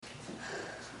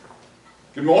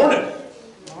Good morning.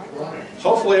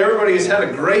 Hopefully everybody has had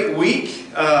a great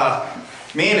week. Man,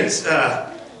 it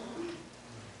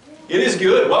is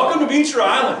good. Welcome to Beecher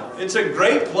Island. It's a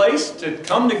great place to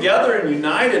come together and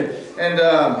unite. And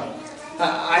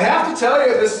I have to tell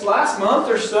you, this last month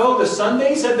or so, the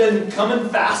Sundays have been coming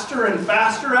faster and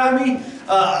faster at me.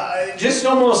 It just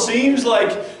almost seems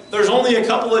like there's only a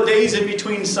couple of days in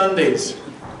between Sundays.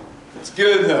 It's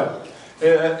good though.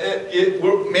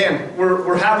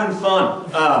 We're having fun.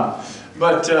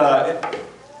 But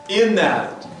in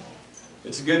that,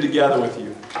 it's good to gather with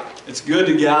you. It's good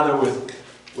to gather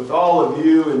with all of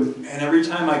you. And every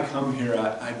time I come here,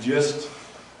 I just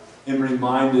am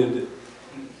reminded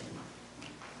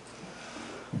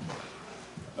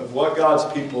of what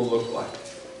God's people look like.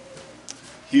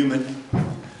 Human,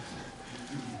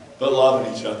 but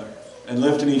loving each other and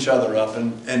lifting each other up.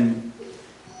 And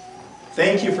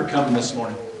thank you for coming this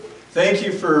morning. Thank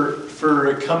you for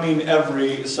coming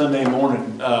every Sunday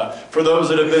morning. For those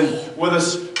that have been with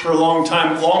us for a long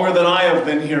time, longer than I have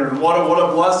been here, and what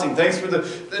a blessing. Thanks for the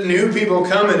new people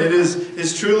coming. It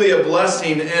is truly a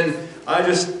blessing. And I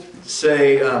just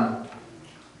say,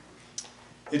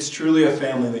 it's truly a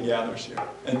family that gathers here.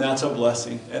 And that's a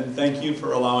blessing. And thank you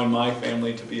for allowing my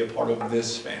family to be a part of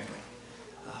this family.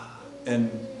 And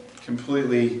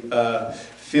completely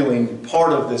feeling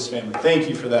part of this family. Thank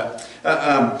you for that.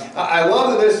 I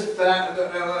love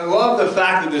the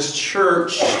fact that this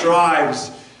church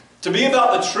strives to be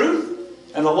about the truth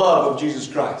and the love of Jesus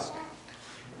Christ.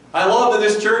 I love that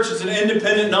this church is an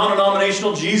independent,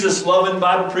 non-denominational, Jesus-loving,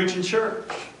 Bible-preaching church.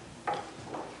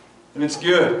 And it's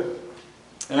good.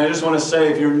 And I just want to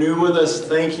say, if you're new with us,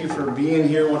 thank you for being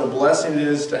here. What a blessing it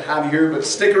is to have you here. But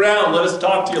stick around. Let us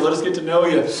talk to you. Let us get to know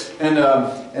you and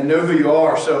know who you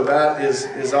are. So that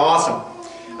is awesome.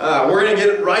 We're going to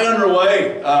get right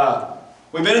underway.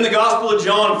 We've been in the Gospel of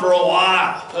John for a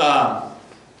while.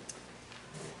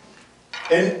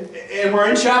 And we're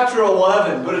in chapter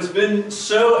 11. But it's been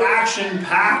so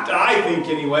action-packed, I think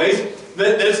anyways,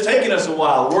 that it's taken us a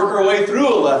while to work our way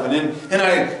through 11. And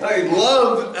I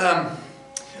love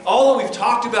all that we've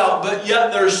talked about, but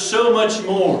yet there's so much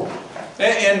more.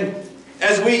 And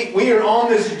as we are on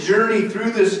this journey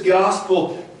through this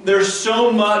gospel, there's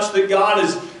so much that God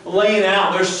is laying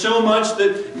out. There's so much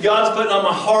that God's putting on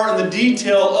my heart in the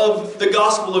detail of the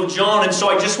Gospel of John. And so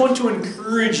I just want to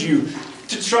encourage you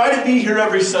to try to be here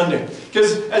every Sunday.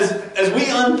 Because as we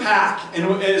unpack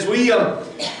and as we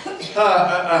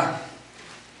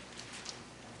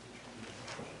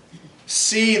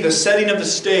see the setting of the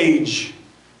stage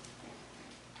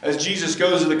as Jesus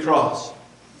goes to the cross,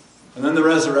 and then the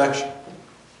resurrection,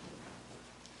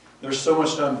 there's so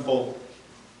much to unfold.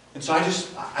 And so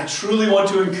I truly want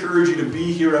to encourage you to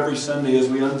be here every Sunday as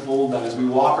we unfold that, as we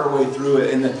walk our way through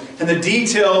it, and the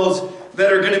details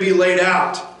that are going to be laid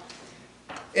out.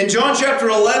 In John chapter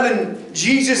 11,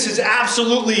 Jesus has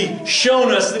absolutely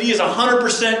shown us that He is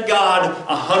 100% God,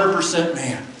 100%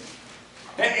 man.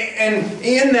 And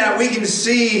in that we can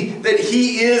see that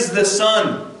He is the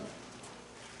Son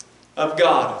of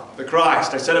God, the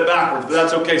Christ. I said it backwards, but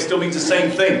that's okay. It still means the same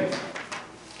thing.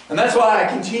 And that's why I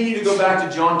continue to go back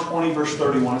to John 20, verse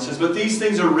 31. It says, "But these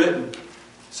things are written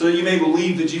so that you may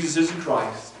believe that Jesus is the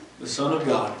Christ, the Son of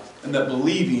God, and that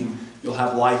believing you'll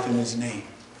have life in His name."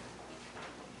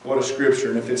 What a scripture.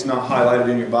 And if it's not highlighted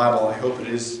in your Bible, I hope it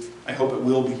is. I hope it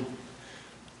will be.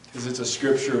 Because it's a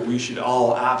scripture we should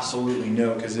all absolutely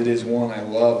know, because it is one I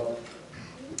love.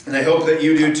 And I hope that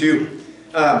you do too.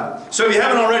 So if you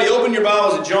haven't already, open your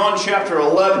Bibles at John chapter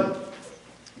 11.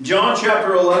 John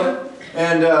chapter 11.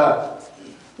 And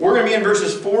we're going to be in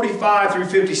verses 45 through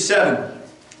 57.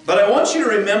 But I want you to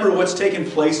remember what's taken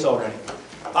place already.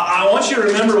 I want you to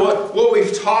remember what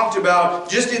we've talked about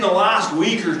just in the last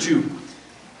week or two.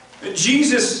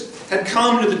 Jesus had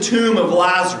come to the tomb of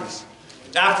Lazarus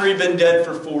after he'd been dead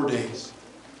for 4 days.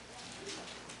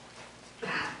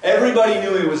 Everybody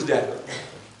knew he was dead.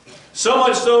 So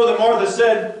much so that Martha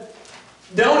said,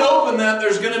 "Don't open that,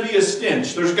 there's going to be a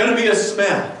stench. There's going to be a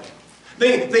smell."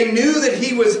 They knew that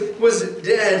he was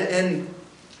dead, and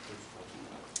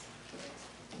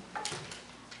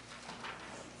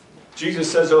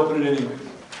Jesus says open it anyway.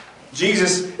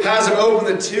 Jesus has him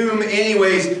open the tomb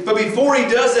anyways, but before he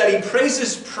does that, he prays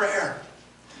this prayer.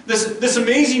 This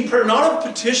amazing prayer, not of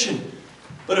petition,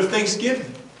 but of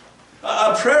thanksgiving.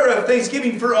 A prayer of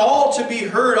thanksgiving for all to be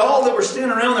heard, all that were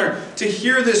standing around there to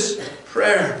hear this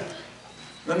prayer.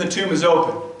 Then the tomb is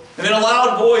open. And in a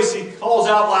loud voice, he calls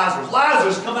out Lazarus,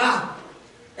 "Lazarus, come out!"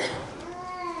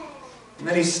 And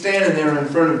then he's standing there in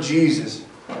front of Jesus.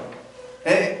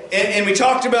 And we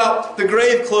talked about the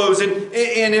grave clothes. And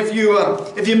if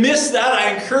you missed that,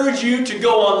 I encourage you to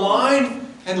go online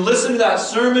and listen to that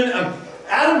sermon.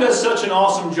 Adam does such an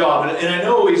awesome job. And I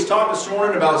know he's talked this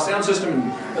morning about sound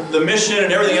system and the mission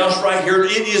and everything else right here.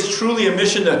 It is truly a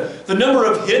mission. The number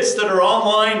of hits that are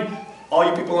online, all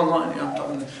you people online, yeah, I'm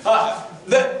talking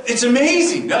it's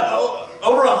amazing.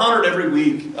 Over 100 every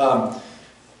week.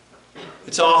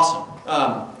 It's awesome.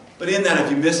 But in that, if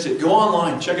you missed it, go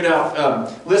online, check it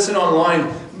out, listen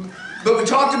online. But we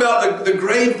talked about the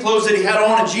grave clothes that he had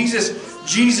on, and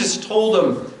Jesus told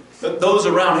them, those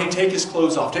around, hey, take his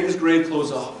clothes off, take his grave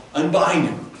clothes off, unbind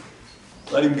him,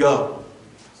 let him go.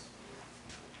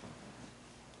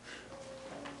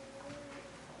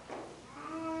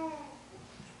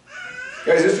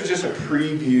 Guys, this was just a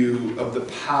preview of the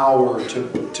power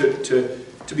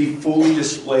to be fully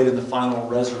displayed in the final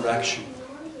resurrection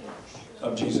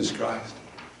of Jesus Christ.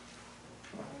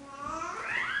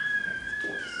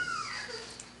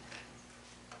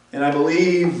 And I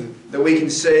believe that we can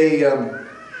say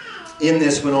in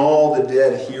this, when all the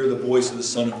dead hear the voice of the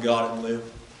Son of God and live.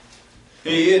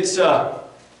 It's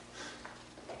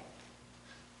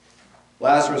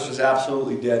Lazarus was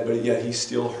absolutely dead, but yet he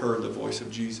still heard the voice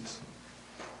of Jesus.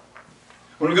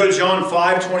 When we go to John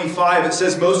 5:25, it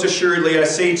says, "Most assuredly I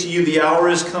say to you, the hour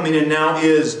is coming, and now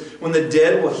is, when the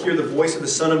dead will hear the voice of the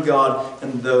Son of God,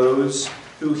 and those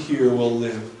who hear will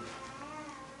live."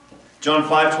 John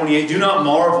 5:28, "Do not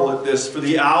marvel at this, for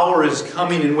the hour is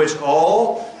coming in which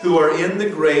all who are in the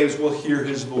graves will hear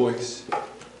his voice."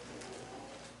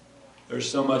 There's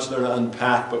so much there to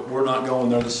unpack, but we're not going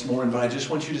there this morning. But I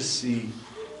just want you to see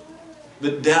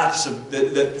the depths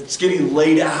that's getting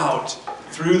laid out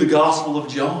through the Gospel of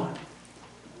John.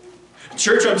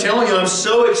 Church, I'm telling you, I'm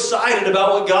so excited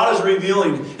about what God is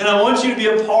revealing. And I want you to be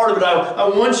a part of it. I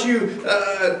want you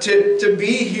to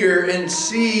be here and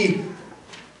see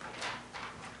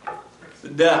the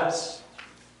depths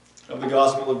of the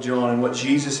Gospel of John and what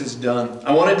Jesus has done.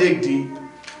 I want to dig deep.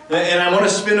 And I want to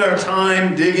spend our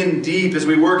time digging deep as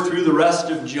we work through the rest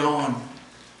of John.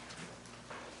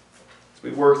 As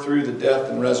we work through the death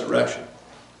and resurrection.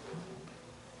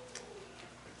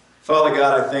 Father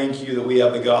God, I thank you that we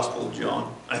have the Gospel of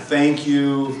John. I thank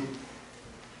you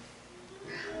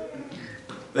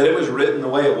that it was written the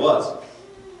way it was.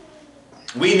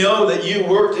 We know that you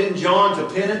worked in John to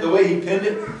pen it the way he penned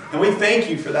it, and we thank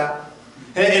you for that.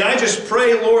 And I just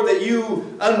pray, Lord, that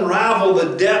you unravel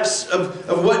the depths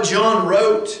of what John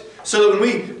wrote, so that when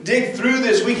we dig through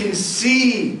this, we can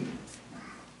see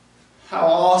how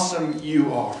awesome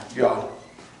you are, God.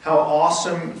 How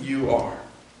awesome you are.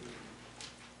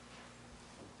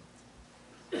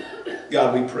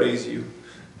 God, we praise you.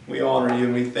 We honor you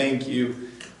and we thank you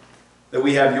that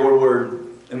we have your word.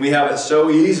 And we have it so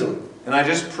easily. And I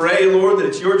just pray, Lord, that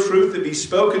it's your truth that be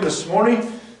spoken this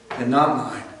morning and not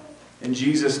mine. In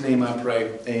Jesus' name I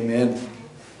pray. Amen.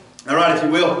 All right, if you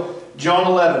will, John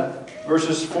 11,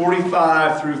 verses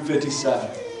 45 through 57.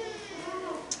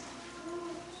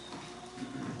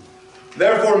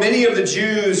 "Therefore many of the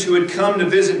Jews who had come to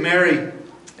visit Mary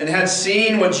and had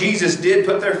seen what Jesus did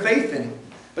put their faith in him.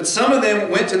 But some of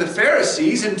them went to the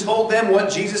Pharisees and told them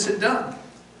what Jesus had done.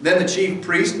 Then the chief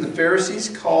priests and the Pharisees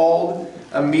called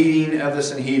a meeting of the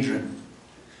Sanhedrin.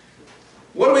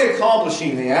 'What are we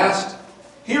accomplishing?' they asked.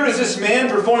 'Here is this man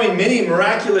performing many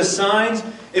miraculous signs.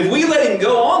 If we let him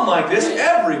go on like this,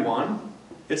 everyone,'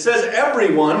 it says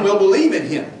everyone, 'will believe in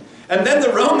him. And then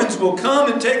the Romans will come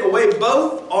and take away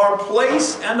both our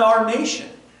place and our nation.'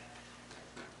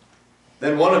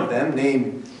 Then one of them,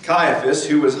 named Caiaphas,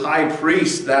 who was high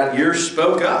priest that year,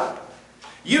 spoke up.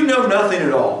 'You know nothing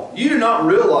at all. You do not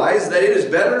realize that it is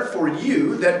better for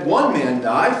you that one man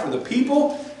die for the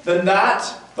people than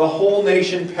that the whole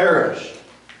nation perish.'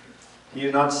 He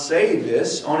did not say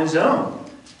this on his own.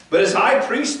 But as high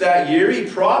priest that year, he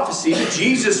prophesied that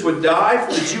Jesus would die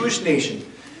for the Jewish nation.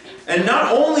 And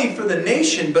not only for the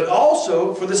nation, but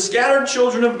also for the scattered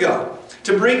children of God,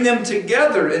 to bring them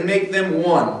together and make them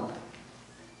one.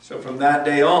 So from that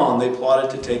day on, they plotted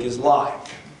to take his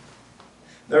life.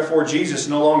 Therefore, Jesus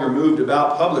no longer moved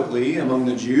about publicly among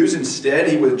the Jews. Instead,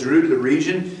 he withdrew to the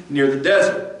region near the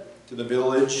desert, to the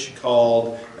village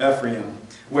called Ephraim,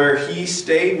 where he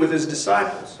stayed with his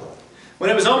disciples. When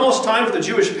it was almost time for the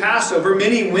Jewish Passover,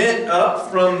 many went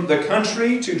up from the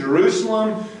country to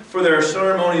Jerusalem for their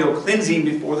ceremonial cleansing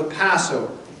before the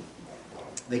Passover.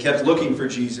 They kept looking for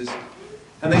Jesus,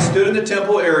 and they stood in the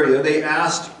temple area. They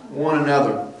asked one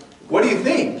another, 'What do you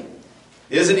think?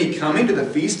 Isn't he coming to the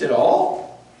feast at all?'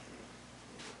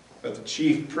 But the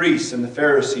chief priests and the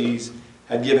Pharisees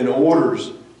had given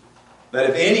orders that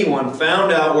if anyone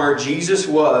found out where Jesus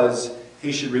was,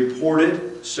 he should report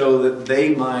it so that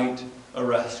they might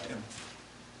arrest him.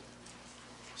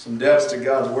 Some depths to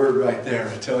God's Word right there,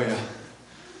 I tell you.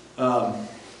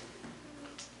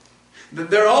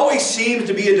 There always seems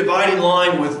to be a dividing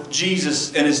line with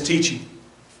Jesus and His teaching.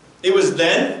 It was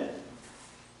then,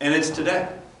 and it's today.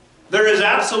 There is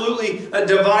absolutely a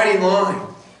dividing line.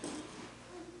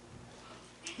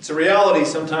 It's a reality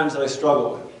sometimes that I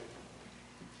struggle with.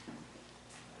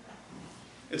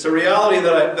 It's a reality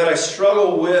that I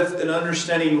struggle with in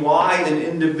understanding why an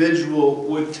individual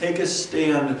would take a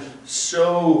stand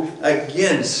so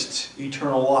against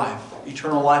eternal life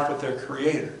with their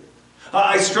Creator.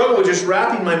 I struggle with just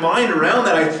wrapping my mind around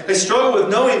that. I struggle with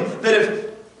knowing that if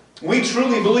we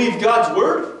truly believe God's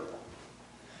Word,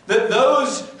 that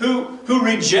those who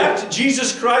reject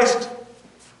Jesus Christ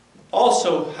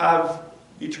also have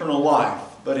eternal life,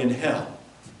 but in hell.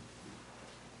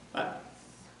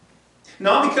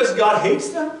 Not because God hates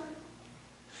them.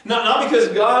 Not because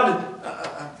God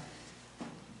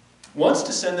wants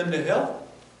to send them to hell.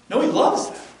 No, He loves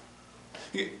them.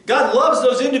 God loves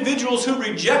those individuals who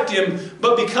reject Him,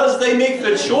 but because they make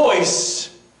the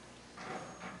choice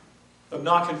of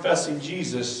not confessing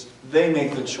Jesus, they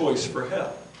make the choice for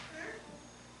hell.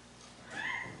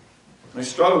 I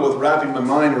struggle with wrapping my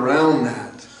mind around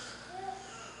that.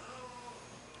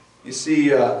 You see,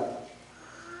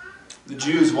 the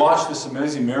Jews watched this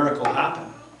amazing miracle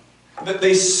happen. That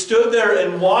they stood there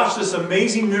and watched this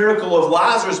amazing miracle of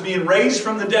Lazarus being raised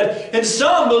from the dead. And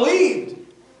some believed.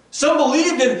 Some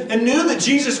believed and knew that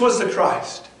Jesus was the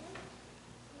Christ.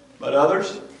 But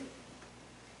others,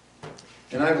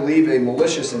 and I believe a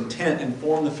malicious intent,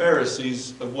 informed the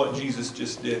Pharisees of what Jesus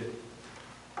just did.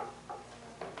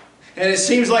 And it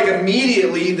seems like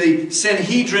immediately the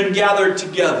Sanhedrin gathered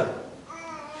together.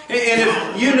 And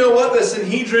if you know what the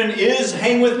Sanhedrin is,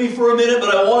 hang with me for a minute,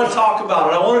 but I want to talk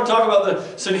about it. I want to talk about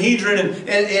the Sanhedrin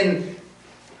and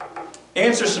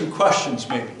answer some questions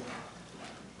maybe.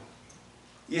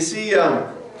 You see,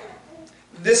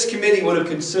 this committee would have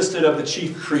consisted of the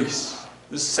chief priests.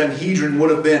 This Sanhedrin would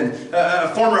have been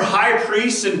former high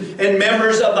priests and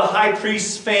members of the high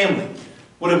priest's family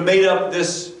would have made up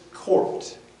this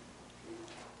court.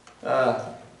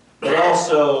 But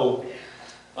also,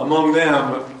 among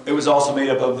them, it was also made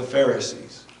up of the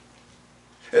Pharisees.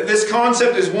 This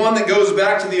concept is one that goes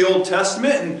back to the Old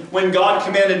Testament, and when God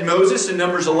commanded Moses in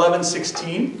Numbers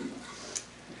 11:16,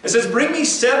 it says, "Bring me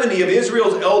 70 of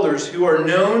Israel's elders who are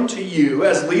known to you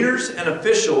as leaders and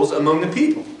officials among the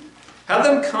people. Have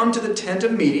them come to the tent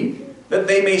of meeting, that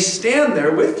they may stand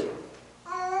there with you."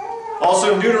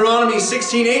 Also in Deuteronomy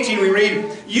 16:18 we read,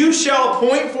 "You shall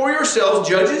appoint for yourselves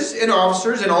judges and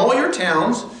officers in all your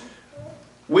towns,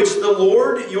 which the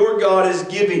Lord your God is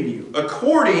giving you,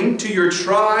 according to your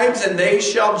tribes, and they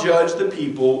shall judge the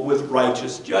people with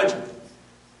righteous judgment."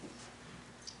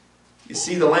 You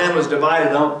see, the land was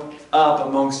divided up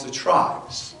amongst the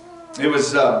tribes. It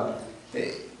was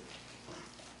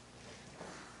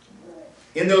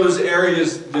in those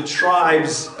areas, the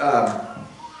tribes,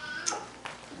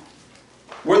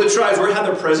 where the tribes had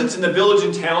their presence, in the village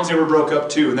and towns, they were broke up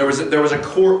too. And there was a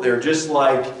court there, just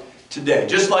like today.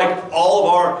 Just like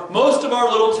most of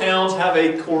our little towns have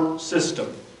a court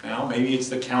system. Now, maybe it's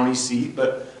the county seat,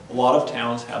 but a lot of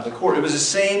towns have the court. It was the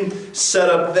same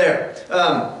setup there.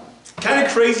 Kind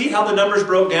of crazy how the numbers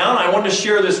broke down. I wanted to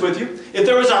share this with you. If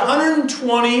there was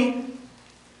 120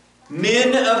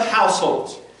 men of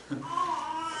households,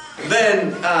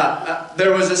 then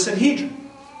there was a Sanhedrin.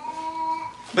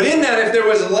 But in that, if there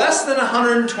was less than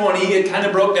 120, it kind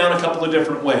of broke down a couple of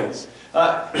different ways.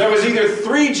 There was either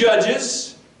 3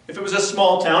 judges, if it was a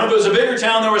small town. If it was a bigger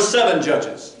town, there were 7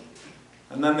 judges.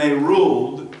 And then they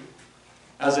ruled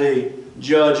as a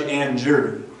judge and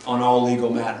jury on all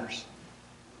legal matters.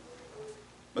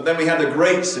 But then we have the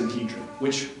Great Sanhedrin,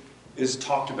 which is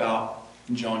talked about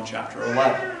in John chapter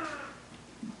 11.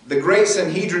 The Great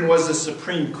Sanhedrin was the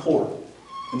supreme court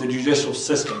in the judicial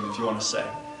system, if you want to say.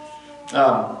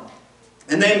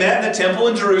 And they met in the temple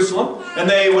in Jerusalem, and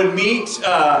they would meet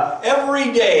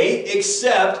every day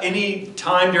except any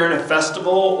time during a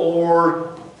festival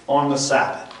or on the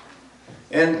Sabbath.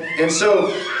 And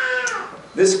so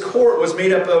this court was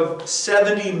made up of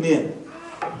 70 men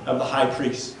of the high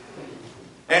priest.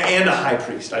 And a high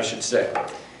priest, I should say.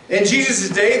 In Jesus'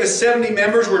 day, the 70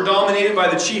 members were dominated by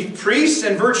the chief priests,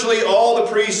 and virtually all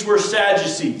the priests were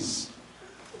Sadducees.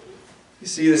 You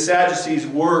see, the Sadducees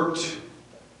worked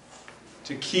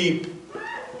to keep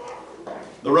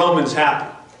the Romans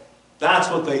happy. That's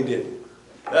what they did.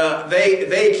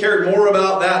 They cared more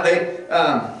about that.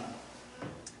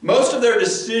 Most of their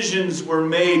decisions were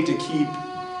made to keep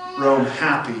Rome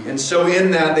happy. And so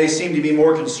in that, they seemed to be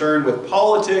more concerned with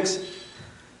politics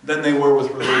than they were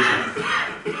with religion.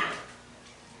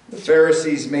 The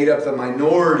Pharisees made up the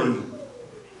minority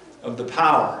of the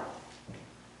power.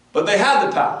 But they had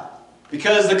the power.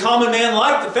 Because the common man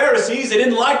liked the Pharisees, they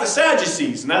didn't like the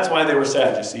Sadducees. And that's why they were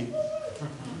Sadducees.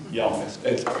 Y'all missed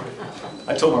it.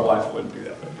 I told my wife I wouldn't do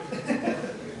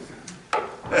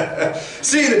that.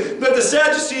 See, but the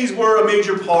Sadducees were a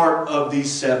major part of these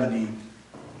 70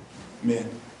 men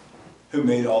who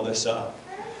made all this up.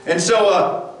 And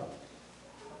so,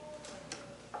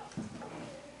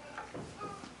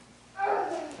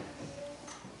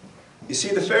 you see,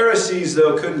 the Pharisees,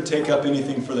 though, couldn't take up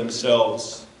anything for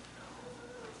themselves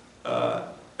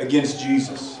against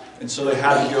Jesus. And so they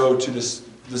had to go to the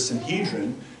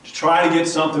Sanhedrin to try to get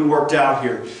something worked out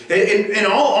here. In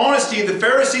all honesty, the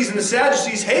Pharisees and the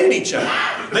Sadducees hated each other.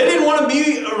 They didn't want to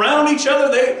be around each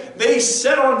other. They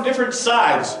sat on different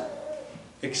sides.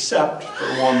 Except for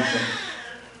one thing.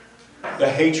 The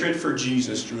hatred for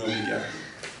Jesus drew them together.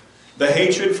 The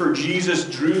hatred for Jesus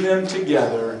drew them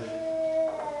together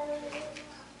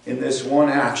in this one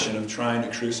action of trying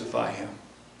to crucify Him.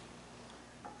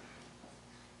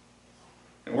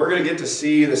 And we're going to get to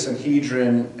see the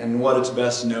Sanhedrin and what it's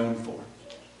best known for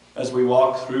as we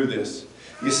walk through this.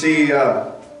 You see,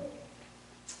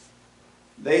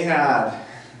 they had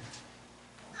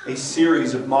a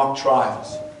series of mock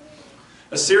trials.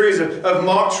 A series of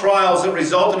mock trials that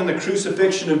resulted in the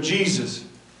crucifixion of Jesus.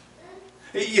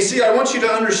 You see, I want you to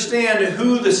understand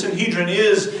who the Sanhedrin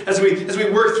is as we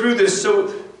work through this,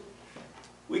 so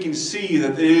we can see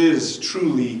that it is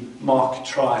truly mock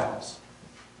trials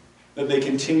that they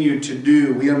continue to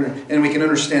do. And we can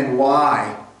understand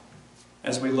why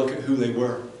as we look at who they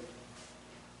were.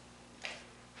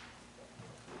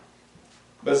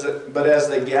 But as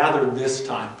they gathered this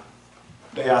time,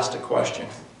 they asked a question.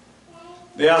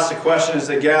 They asked a question as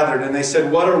they gathered, and they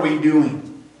said, "What are we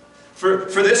doing? For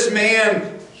this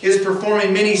man is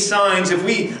performing many signs. If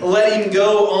we let him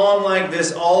go on like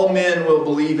this, all men will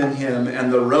believe in him,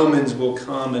 and the Romans will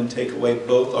come and take away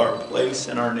both our place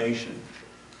and our nation."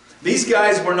 These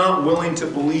guys were not willing to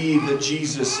believe that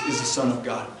Jesus is the Son of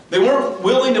God. They weren't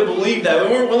willing to believe that. They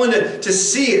weren't willing to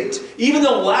see it. Even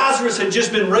though Lazarus had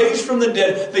just been raised from the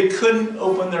dead, they couldn't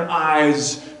open their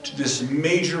eyes to this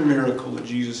major miracle that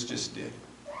Jesus just did.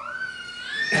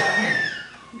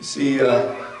 You see,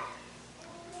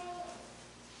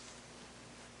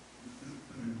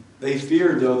 they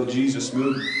feared, though, the Jesus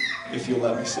movement, if you'll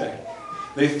let me say.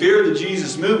 They feared the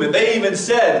Jesus movement. They even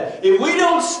said, if we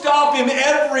don't stop him,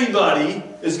 everybody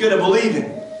is going to believe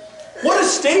him. What a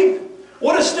statement.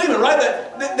 What a statement, right?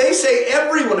 That they say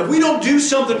everyone, if we don't do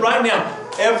something right now,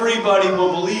 everybody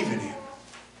will believe in him.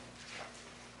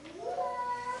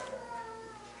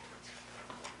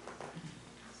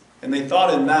 And they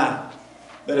thought in that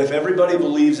if everybody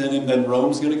believes in him, then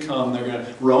Rome's going to come.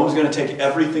 Rome's going to take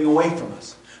everything away from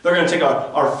us. They're going to take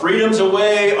our freedoms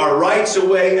away, our rights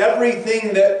away,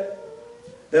 everything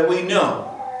that we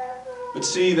know. But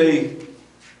see,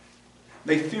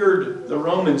 they feared the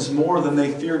Romans more than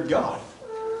they feared God.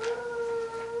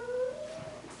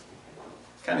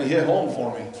 Kind of hit home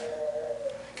for me.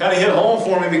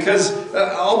 Because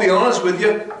I'll be honest with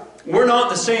you, we're not in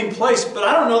the same place, but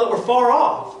I don't know that we're far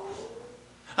off.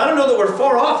 I don't know that we're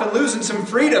far off and losing some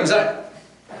freedoms.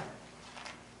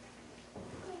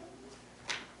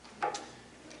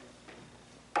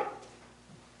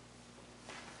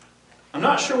 I'm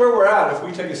not sure where we're at if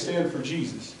we take a stand for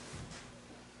Jesus.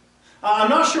 I'm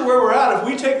not sure where we're at if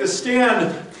we take the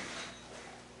stand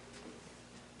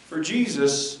for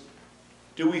Jesus.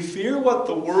 Do we fear what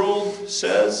the world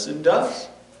says and does?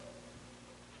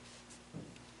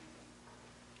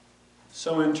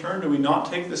 So in turn, do we not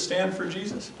take the stand for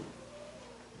Jesus?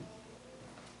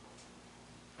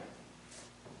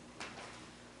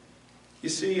 You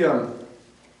see, I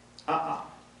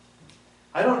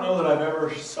don't know that I've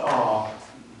ever saw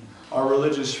our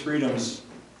religious freedoms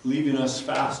leaving us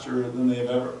faster than they've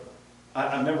ever.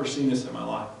 I've never seen this in my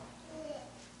life.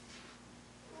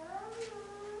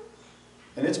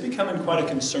 And it's becoming quite a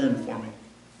concern for me.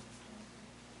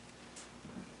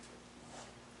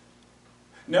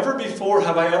 Never before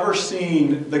have I ever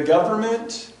seen the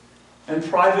government and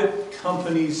private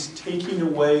companies taking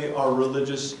away our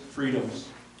religious freedoms.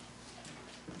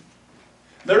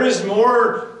 There is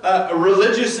more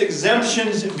religious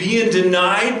exemptions being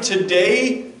denied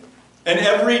today and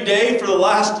every day for the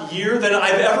last year than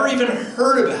I've ever even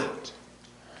heard about.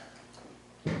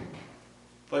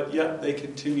 But yet they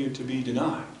continue to be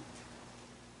denied.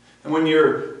 And when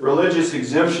your religious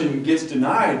exemption gets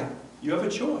denied, you have a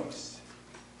choice.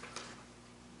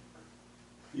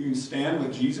 You can stand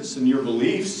with Jesus and your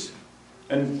beliefs.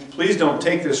 And please don't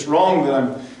take this wrong that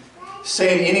I'm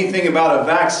saying anything about a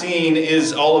vaccine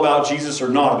is all about Jesus or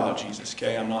not about Jesus.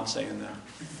 Okay, I'm not saying that.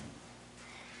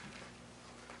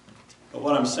 But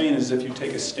what I'm saying is if you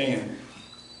take a stand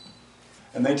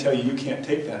and they tell you you can't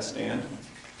take that stand,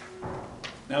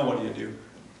 now what do you do?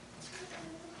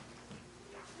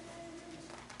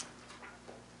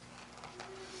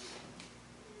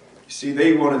 You see,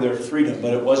 they wanted their freedom,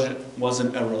 but it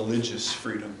wasn't a religious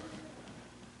freedom.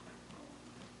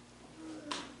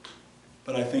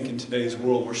 But I think in today's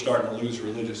world we're starting to lose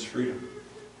religious freedom.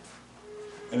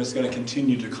 And it's going to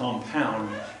continue to compound.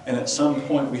 And at some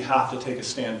point we have to take a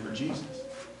stand for Jesus.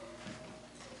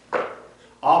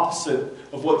 Opposite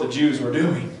of what the Jews were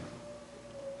doing.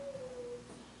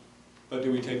 But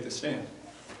do we take the stand?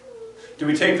 Do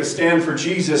we take the stand for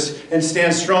Jesus and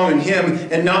stand strong in Him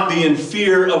and not be in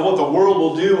fear of what the world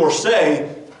will do or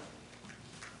say,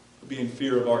 but be in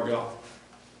fear of our God?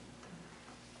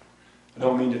 I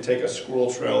don't mean to take a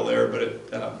squirrel trail there, but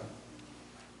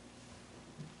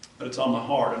it's on my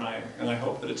heart, and I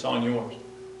hope that it's on yours.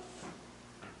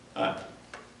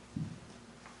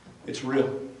 It's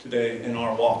real today in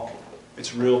our walk.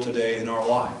 It's real today in our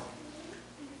life.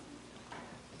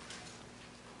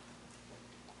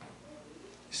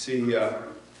 You see, I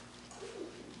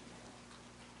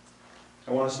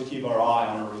want us to keep our eye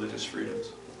on our religious freedoms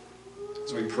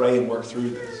as we pray and work through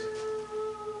this.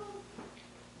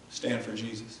 Stand for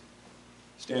Jesus.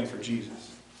 Stand for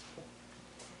Jesus.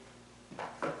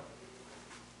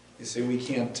 You see, we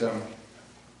can't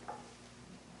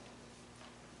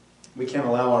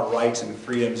allow our rights and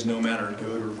freedoms, no matter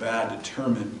good or bad,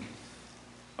 determine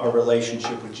our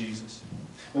relationship with Jesus.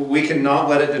 We cannot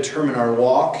let it determine our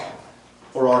walk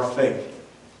or our faith.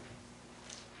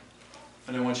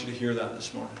 And I want you to hear that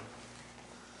this morning.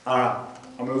 All right,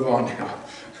 I'll move on now.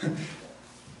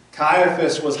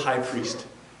 Caiaphas was high priest.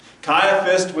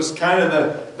 Caiaphas was kind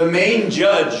of the main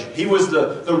judge. He was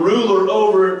the ruler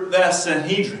over that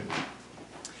Sanhedrin.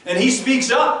 And he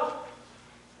speaks up.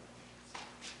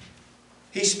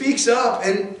 He speaks up,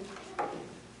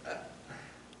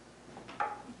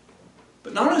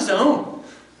 but not on his own.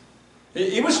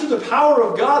 It was through the power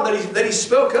of God that he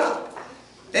spoke up.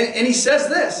 And he says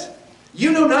this,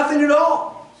 "You know nothing at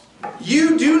all.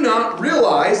 You do not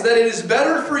realize that it is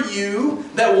better for you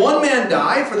that one man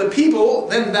die for the people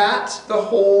than that the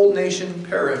whole nation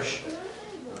perish."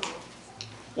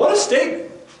 What a statement.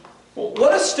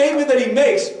 What a statement that he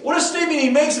makes. What a statement he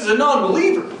makes as a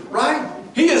non-believer, right?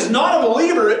 He is not a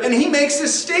believer and he makes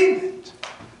this statement.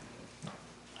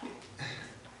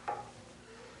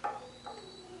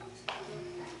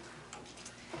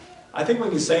 I think we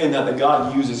can say in that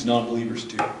God uses non-believers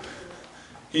too.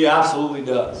 He absolutely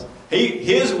does.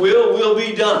 His will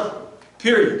be done.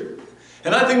 Period.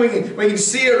 And I think we can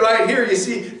see it right here. You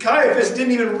see, Caiaphas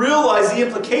didn't even realize the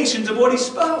implications of what he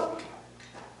spoke.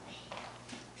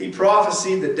 He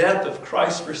prophesied the death of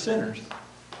Christ for sinners.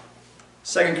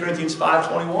 2 Corinthians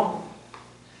 5:21.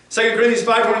 2 Corinthians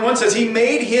 5:21 says, "He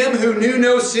made him who knew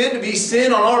no sin to be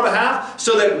sin on our behalf,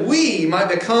 so that we might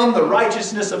become the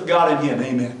righteousness of God in him."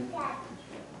 Amen.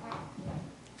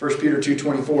 1 Peter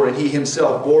 2:24, "And he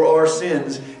himself bore our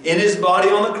sins in his body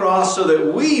on the cross, so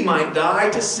that we might die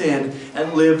to sin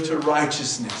and live to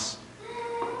righteousness.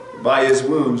 By his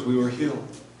wounds we were healed."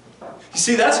 You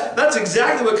see, that's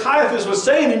exactly what Caiaphas was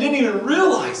saying, and didn't even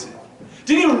realize it.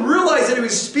 Didn't even realize that he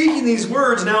was speaking these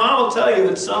words. Now, I will tell you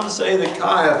that some say that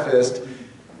Caiaphas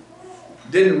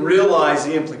didn't realize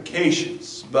the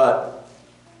implications, but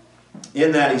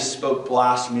in that he spoke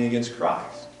blasphemy against Christ.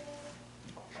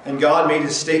 And God made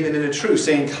his statement into truth,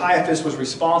 saying Caiaphas was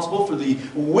responsible for the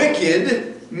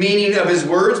wicked meaning of his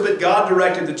words, but God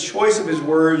directed the choice of his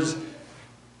words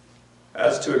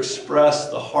as to express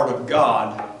the heart of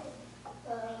God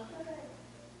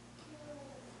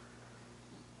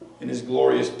in his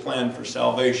glorious plan for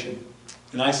salvation.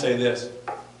 And I say this,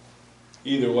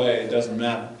 either way, it doesn't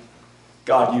matter.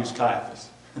 God used Caiaphas.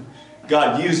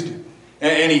 God used him.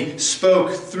 And he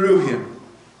spoke through him.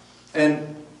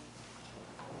 And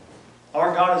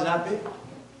our God is that big.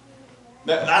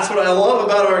 That's what I love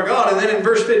about our God. And then in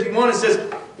verse 51 it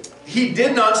says, he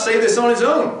did not say this on his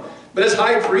own, but as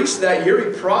high priest that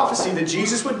year he prophesied that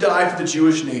Jesus would die for the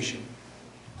Jewish nation.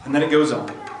 And then it goes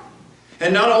on.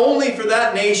 And not only for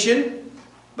that nation,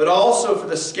 but also for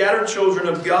the scattered children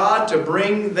of God, to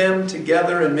bring them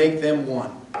together and make them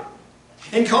one.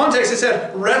 In context, it's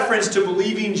a reference to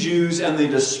believing Jews and the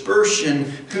dispersion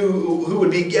who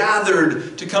would be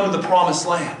gathered to come to the promised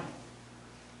land.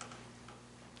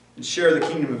 and share the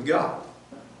kingdom of God.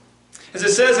 As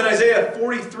it says in Isaiah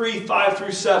 43, 5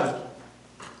 through 7.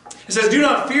 It says, "Do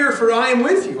not fear, for I am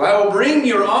with you. I will bring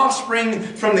your offspring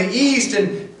from the east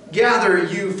and gather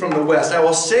you from the west. I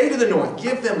will say to the north,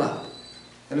 give them up.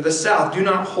 And to the south, do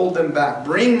not hold them back.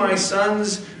 Bring my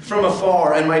sons from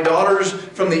afar and my daughters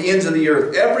from the ends of the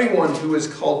earth. Everyone who is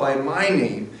called by my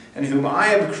name and whom I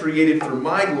have created for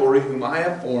my glory, whom I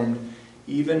have formed,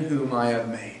 even whom I have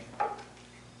made."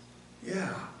 Yeah.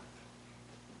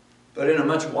 But in a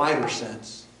much wider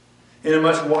sense. In a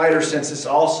much wider sense, this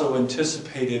also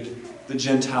anticipated the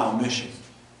Gentile mission.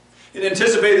 It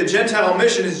anticipated the Gentile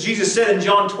mission, as Jesus said in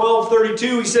John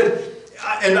 12:32. He said,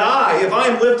 "And I, if I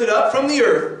am lifted up from the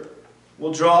earth,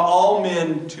 will draw all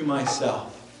men to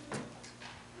myself."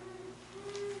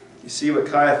 You see, what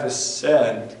Caiaphas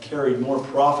said carried more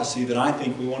prophecy than I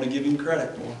think we want to give him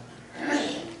credit for.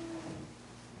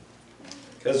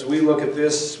 Because we look at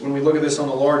this, when we look at this on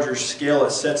a larger scale,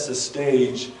 it sets the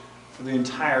stage for the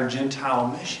entire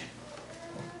Gentile mission.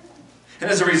 And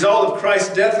as a result of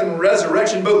Christ's death and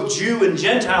resurrection, both Jew and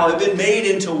Gentile have been made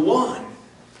into one,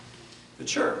 the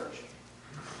church.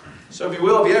 So if you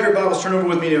will, if you have your Bibles, turn over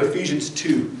with me to Ephesians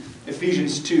 2.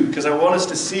 Ephesians 2, because I want us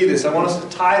to see this. I want us to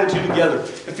tie the two together.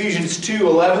 Ephesians 2,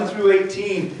 11 through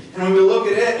 18. And when we look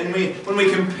at it, and when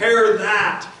we compare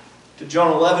that to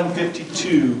John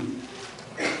 11:52,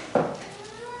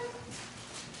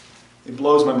 it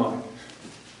blows my mind.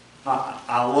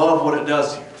 I love what it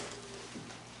does here.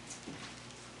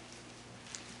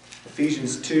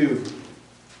 Ephesians 2,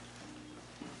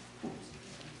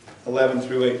 11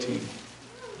 through 18.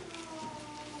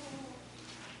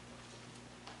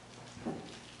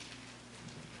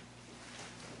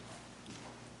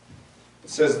 It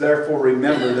says, "Therefore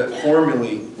remember that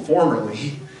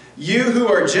formerly, you who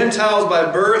are Gentiles by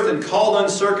birth and called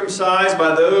uncircumcised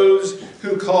by those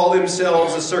who call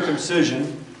themselves the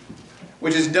circumcision,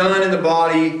 which is done in the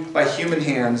body by human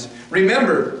hands,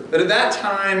 remember that at that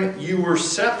time you were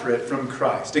separate from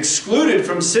Christ, excluded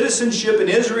from citizenship in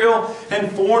Israel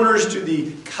and foreigners to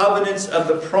the covenants of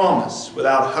the promise,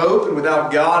 without hope and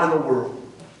without God in the world.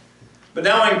 But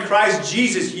now in Christ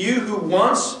Jesus, you who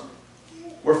once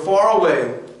were far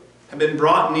away have been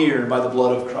brought near by the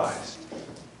blood of Christ.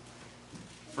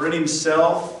 For in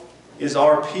himself is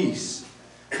our peace,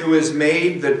 who has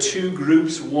made the two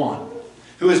groups one.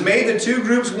 Who has made the two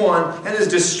groups one and has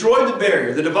destroyed the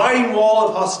barrier, the dividing wall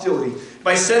of hostility,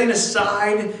 by setting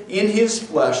aside in his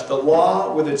flesh the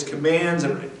law with its commands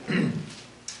and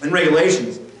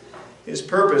regulations. His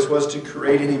purpose was to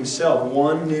create in himself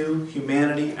one new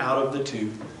humanity out of the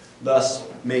two, thus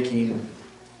making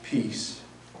peace.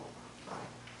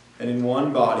 And in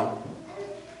one body,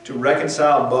 to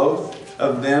reconcile both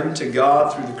of them to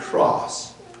God through the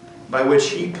cross, by which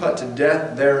he put to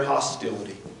death their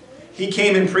hostility. He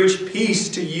came and preached peace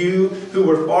to you who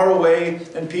were far away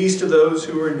and peace to those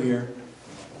who were near.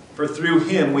 For through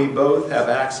him we both have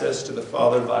access to the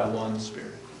Father by one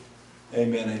Spirit."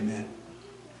 Amen, amen.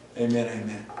 Amen,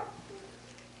 amen.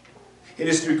 It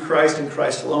is through Christ and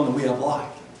Christ alone that we have life.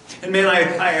 And man,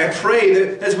 I pray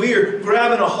that as we are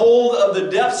grabbing a hold of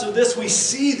the depths of this, we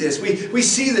see this. We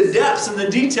see the depths and the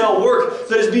detailed work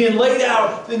that is being laid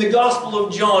out in the Gospel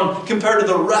of John compared to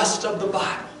the rest of the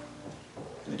Bible.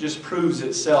 And it just proves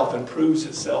itself and proves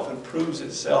itself and proves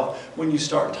itself when you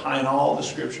start tying all the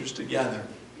Scriptures together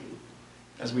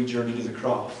as we journey to the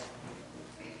cross.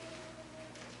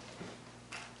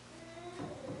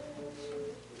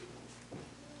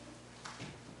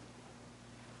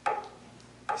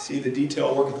 See, the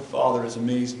detailed work of the Father is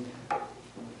amazing.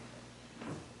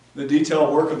 The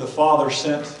detailed work of the Father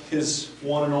sent his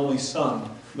one and only Son,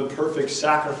 the perfect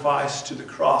sacrifice, to the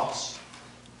cross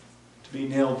to be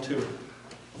nailed to it.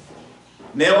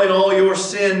 Nailing all your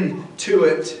sin to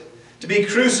it, to be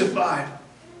crucified.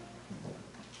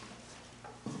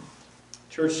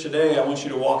 Church, today I want you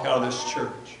to walk out of this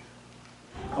church.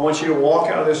 I want you to walk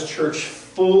out of this church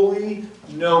fully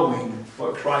knowing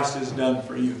what Christ has done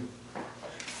for you.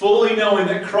 Fully knowing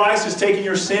that Christ has taken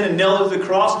your sin and nailed it to the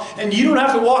cross, and you don't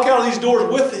have to walk out of these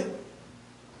doors with it.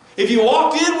 If you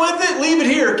walked in with it, leave it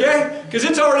here, okay? Because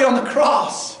it's already on the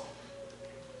cross.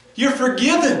 You're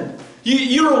forgiven.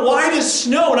 You're white as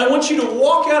snow, and I want you to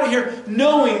walk out of here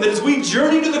knowing that as we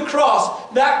journey to the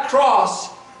cross, that cross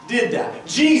did that.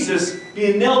 Jesus,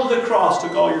 being nailed to the cross,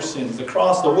 took all your sins. The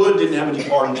cross, the wood didn't have any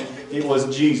part in it. It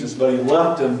was Jesus, but he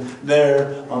left him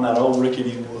there on that old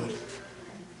rickety wood.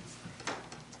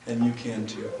 And you can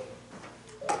too.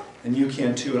 And you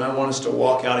can too. And I want us to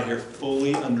walk out of here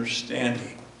fully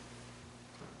understanding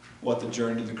what the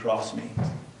journey to the cross means.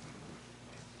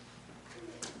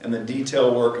 And the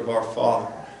detailed work of our Father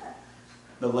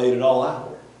that laid it all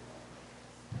out.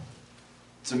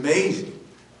 It's amazing.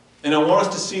 And I want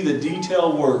us to see the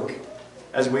detailed work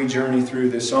as we journey through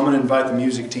this. So I'm going to invite the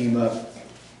music team up.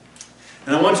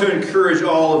 And I want to encourage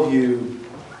all of you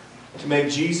to make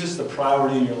Jesus the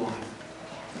priority in your life.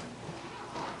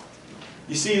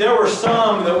 You see, there were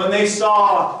some that when they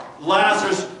saw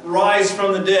Lazarus rise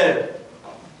from the dead,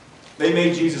 they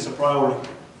made Jesus a priority.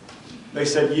 They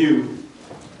said, you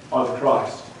are the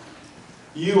Christ.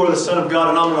 You are the Son of God,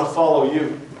 and I'm going to follow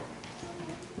you.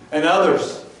 And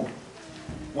others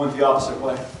went the opposite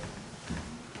way.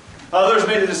 Others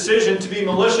made a decision to be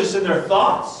malicious in their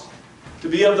thoughts, to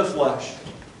be of the flesh.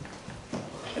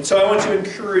 And so I want to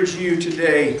encourage you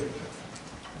today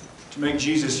to make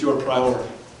Jesus your priority.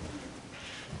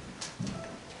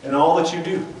 In all that you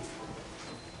do,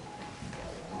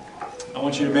 I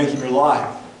want you to make Him your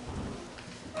life,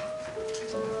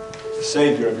 the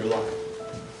Savior of your life.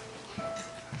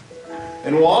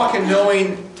 And walk in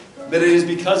knowing that it is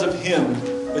because of Him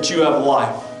that you have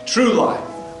life, true life,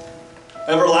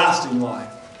 everlasting life.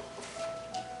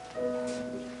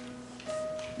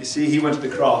 You see, He went to the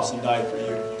cross and died for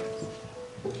you.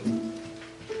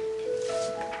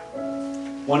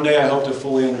 One day I hope to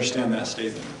fully understand that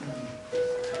statement.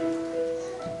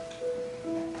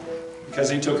 Because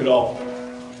He took it all.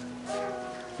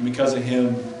 And because of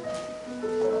Him,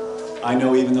 I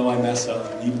know even though I mess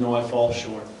up, even though I fall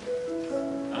short,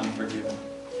 I'm forgiven.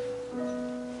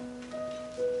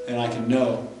 And I can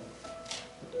know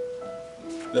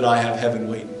that I have heaven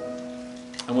waiting.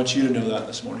 I want you to know that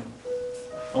this morning.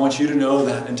 I want you to know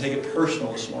that and take it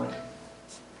personal this morning.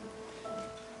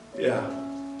 Yeah.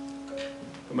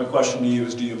 But my question to you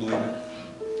is, do you believe it?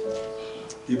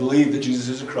 Do you believe that Jesus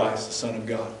is the Christ, the Son of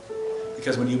God?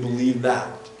 Because when you believe that,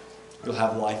 you'll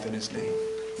have life in His name.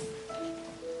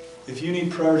 If you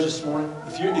need prayers this morning,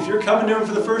 if you're coming to Him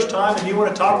for the first time and you want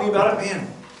to talk to me about it, man,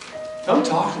 come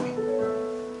talk to me.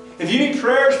 If you need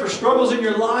prayers for struggles in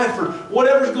your life or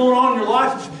whatever's going on in your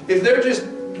life, if they're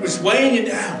just weighing you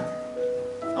down,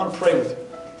 I want to pray with you.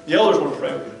 The elders want to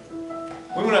pray with you.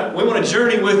 We want to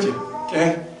journey with you,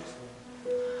 okay?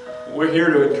 We're here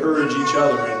to encourage each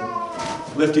other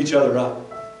and lift each other up.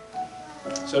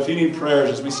 So if you need prayers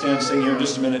as we stand and sing here in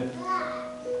just a minute,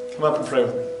 come up and pray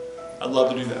with me. I'd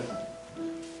love to do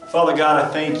that. Father God, I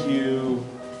thank you.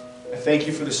 I thank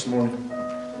you for this morning.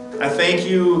 I thank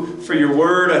you for your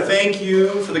word. I thank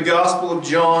you for the Gospel of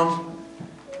John.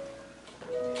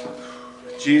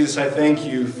 Jesus, I thank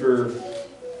you for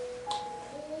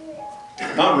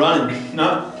not running,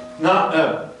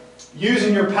 not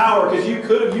using your power, because you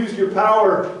could have used your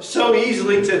power so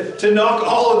easily to knock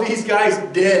all of these guys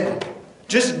dead.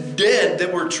 Just dead,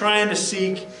 that were trying to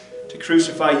seek to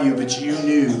crucify you, but you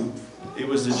knew it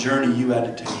was the journey you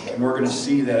had to take. And we're going to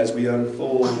see that as we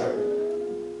unfold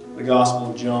the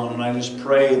Gospel of John. And I just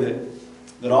pray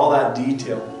that all that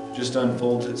detail just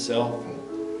unfolds itself.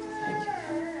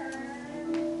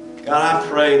 God, I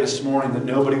pray this morning that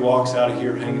nobody walks out of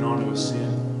here hanging on to a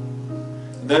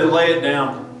sin. They lay it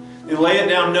down. They lay it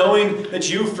down knowing that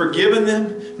you've forgiven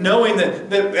them, knowing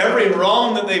that every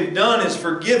wrong that they've done is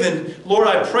forgiven. Lord,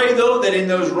 I pray, though, that in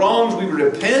those wrongs we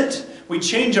repent, we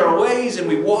change our ways, and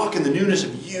we walk in the newness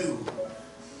of you.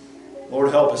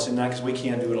 Lord, help us in that, because we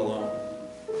can't do it alone.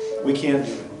 We can't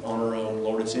do it on our own,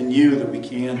 Lord. It's in you that we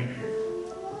can.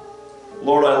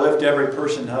 Lord, I lift every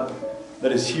person up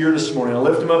that is here this morning. I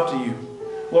lift them up to you.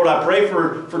 Lord, I pray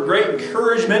for great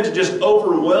encouragement to just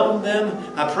overwhelm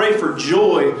them. I pray for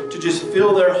joy to just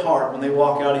fill their heart when they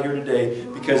walk out of here today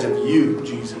because of you,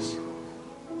 Jesus.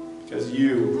 Because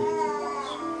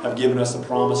you have given us the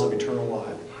promise of eternal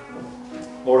life.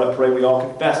 Lord, I pray we all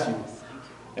confess you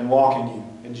and walk in you.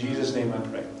 In Jesus' name I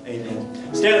pray.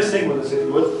 Amen. Stand and sing with us if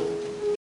you would.